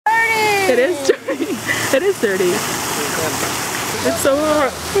It is dirty. It is dirty. It's so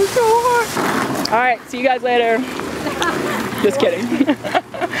hot. It's so hot. Alright, see you guys later. Just kidding.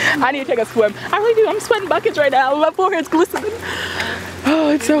 I need to take a swim. I really do. I'm sweating buckets right now. My forehead's glistening.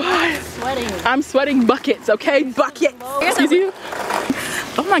 Oh, it's so hot. I'm sweating buckets, okay? Buckets. Excuse you?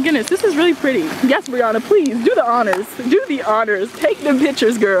 Oh my goodness, this is really pretty. Yes, Brianna, please do the honors. Do the honors. Take the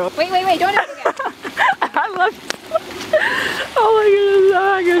pictures, girl. Wait, don't do it again. I love it. Oh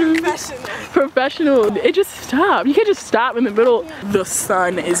my goodness. Professional. It just stopped. You can't just stop in the middle. The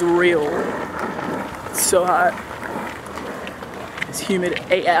sun is real. It's so hot. It's humid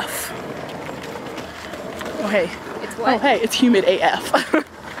AF. Oh hey. It's what? Oh hey, it's humid AF.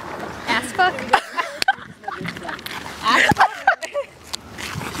 Ass fuck? Ass fuck?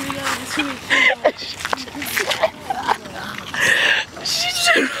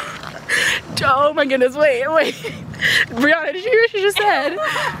 Oh my goodness, wait. Brianna, did you hear what she just said?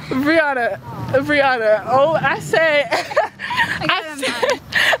 Brianna, oh, I said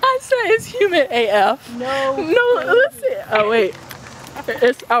it's humid AF. No, listen. Oh wait.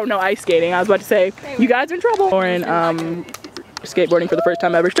 Oh no, ice skating. I was about to say, you guys are in trouble. Lauren, skateboarding for the first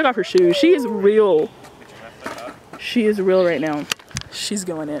time ever. She took off her shoes. She is real. She is real right now. She's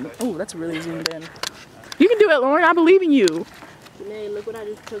going in. Oh, that's really zoomed in. You can do it, Lauren. I believe in you. Look what I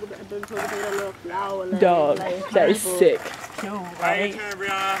just took a little flower. Dog, that is sick. Yo, right?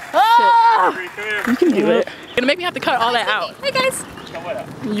 Ah! You can do it. You're gonna make me have to cut all that out. Hey guys.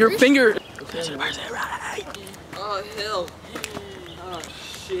 Your finger. Oh hell. Oh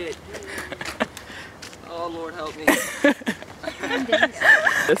shit. Oh Lord help me.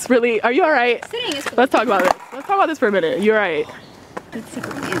 It's really. Are you all right? Sitting is Let's talk about this. Let's talk about this for a minute. You all right? It's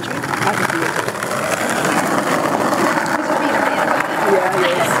super interesting. I can see it. Yeah, it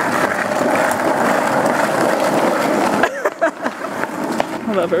is.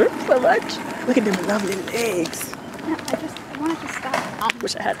 I love her so much. Look at them lovely legs. Yeah, I wanted to stop.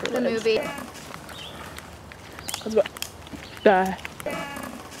 Wish I had her The legs. movie. Let's go. Die.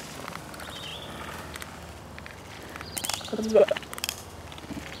 Let's go.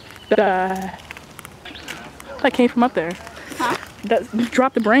 Die. That came from up there. Huh?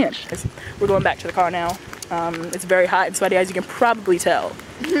 Drop the branch. We're going back to the car now. It's very hot and sweaty, as you can probably tell.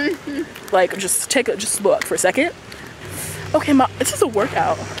 Like, just look for a second. Okay, this is a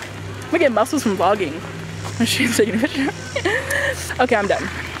workout. I'm gonna get muscles from vlogging. She's taking a picture. Okay, I'm done.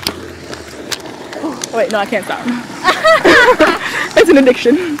 Oh, wait, no, I can't stop. It's an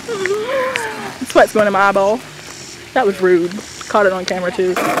addiction. Sweat's going in my eyeball. That was rude. Caught it on camera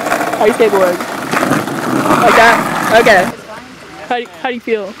too. How you skateboard? Like that? Okay. How do you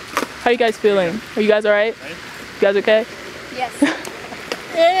feel? How you guys feeling? Are you guys alright? You guys okay? Yes.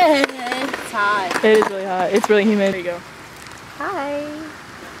 It's hot. It is really hot. It's really humid. There you go. Hi.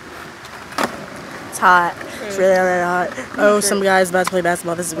 It's hot. It's really hot. Oh, some guy's about to play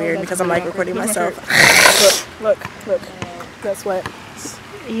basketball. This is weird because I'm like recording myself. Look. That sweat.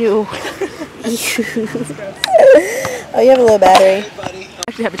 Ew. Oh, you have a low battery. I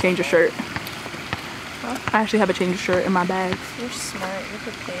actually have to change a shirt. I actually have a change of shirt in my bag. You're smart. You're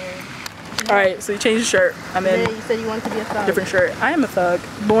prepared. Alright, so you changed the shirt. I'm in You said you wanted to be a thug. different shirt. I am a thug.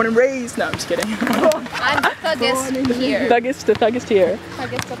 Born and raised. No, I'm just kidding. I'm the thuggest here. The thuggest here.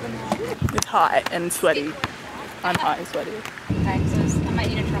 Thuggest up in there. It's hot and sweaty. I'm hot and sweaty. Okay, so I might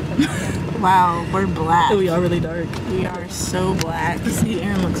need a trumpet. Wow, we're black. Oh, we are really dark. We are so black. See,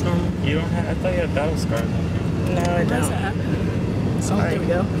 Aaron looks normal. You don't have, I thought you had battle scars. No, I don't. Oh, there we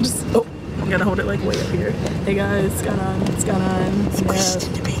go. Oh, I gotta hold it like way up here. Hey guys, what's going on? What's going on?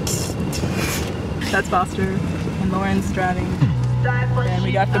 That's Foster and Lauren's driving. And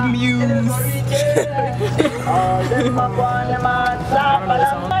we got the Muse. I don't know this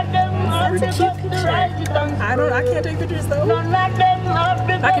song. I can't take pictures though.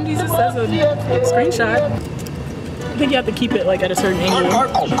 I can use this as a screenshot. I think you have to keep it like at a certain angle. I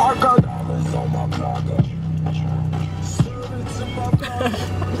don't know this song.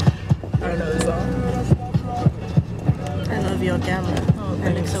 I love your camera. Oh,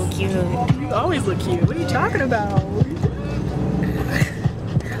 That looks so cute. you always look cute. What are you talking about?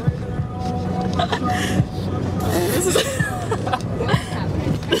 This is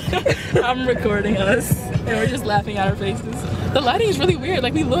I'm recording us and we're just laughing at our faces. The lighting is really weird.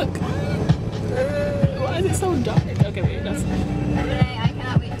 Like we look. Why is it so dark? Okay, wait. That's. I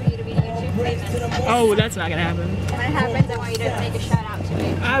cannot wait for you to be YouTube famous. Oh, that's not gonna happen. When it happens, I want you to make a shout out to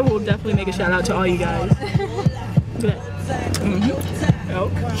me. I will definitely make a shout out to all you guys. Look at that. Oh,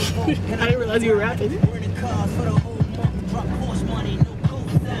 I didn't realize you were rapping.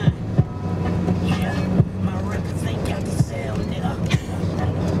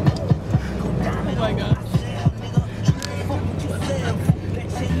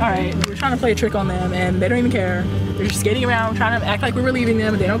 Alright, we're trying to play a trick on them and they don't even care. They're just skating around, trying to act like we were leaving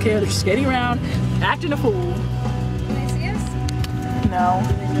them, and they don't care. They're just skating around, acting a fool. Can they see us? No.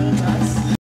 They know it's us.